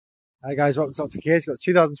Hi guys, welcome to Dr. Kia. It's got a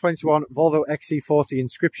 2021 Volvo XC40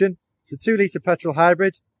 Inscription. It's a 2-litre petrol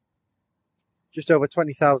hybrid, just over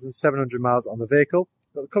 20,700 miles on the vehicle.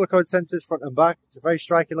 Got the colour code sensors front and back. It's a very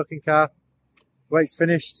striking looking car. The way it's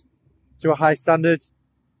finished to a high standard.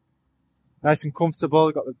 Nice and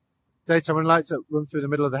comfortable. Got the daytime running lights that run through the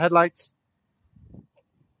middle of the headlights.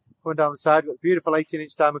 Going down the side, got the beautiful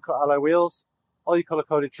 18-inch diamond cut alloy wheels. All your colour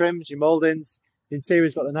coded trims, your mouldings. The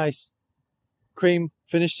interior's got the nice cream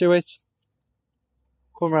finish to it.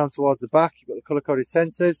 Come around towards the back, you've got the colour coded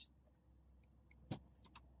sensors.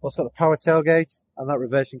 Also got the power tailgate and that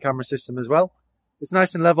reversing camera system as well. It's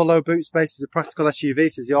nice and level, low boot space. It's a practical SUV,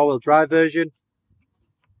 so it's the all-wheel drive version.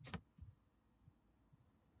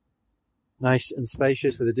 Nice and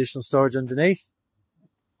spacious with additional storage underneath.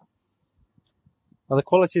 Now the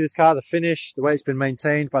quality of this car, the finish, the way it's been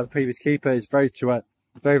maintained by the previous keeper is very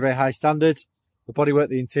high standard. The bodywork,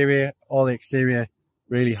 the interior, all the exterior,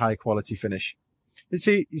 really high quality finish. You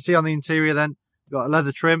see on the interior then, you've got a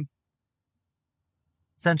leather trim,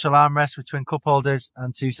 central armrest with twin cup holders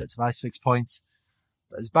and 2 sets of ISOFIX points.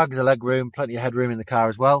 There's bags of leg room, plenty of headroom in the car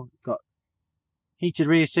as well. You've got heated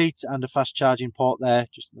rear seats and a fast charging port there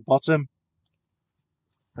just at the bottom.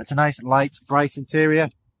 It's a nice light, bright interior.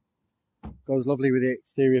 Goes lovely with the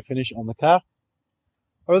exterior finish on the car.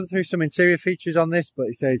 I'll run through some interior features on this, but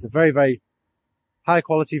it says it's a very high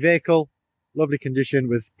quality vehicle, lovely condition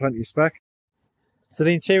with plenty of spec. So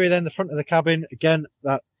the interior then, the front of the cabin, again,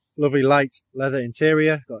 that lovely light leather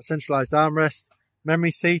interior, got a centralised armrest,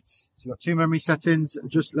 memory seats, so you've got 2 memory settings,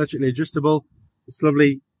 just electrically adjustable. This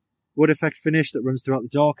lovely wood effect finish that runs throughout the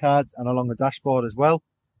door cards and along the dashboard as well.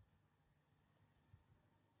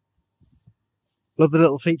 Love the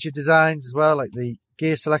little feature designs as well, like the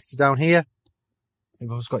gear selector down here.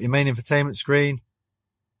 You've also got your main infotainment screen.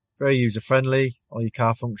 Very user-friendly. All your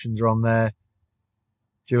car functions are on there.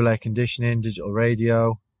 Dual air conditioning, digital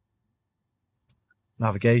radio,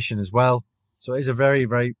 navigation as well. So it is a very,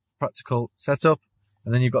 very practical setup.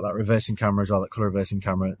 And then you've got that reversing camera as well, that colour reversing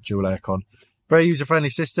camera, dual aircon. Very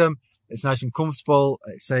user-friendly system. It's nice and comfortable.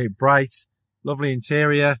 It's a bright, lovely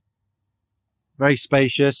interior. Very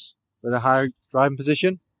spacious with a high driving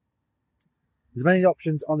position. There's many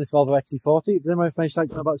options on this Volvo XC40. If there's any more information you'd like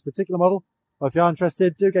to know about this particular model, or if you are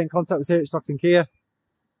interested, do get in contact with us here at Stockton Kia.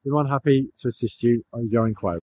 We're more than happy to assist you with your inquiry.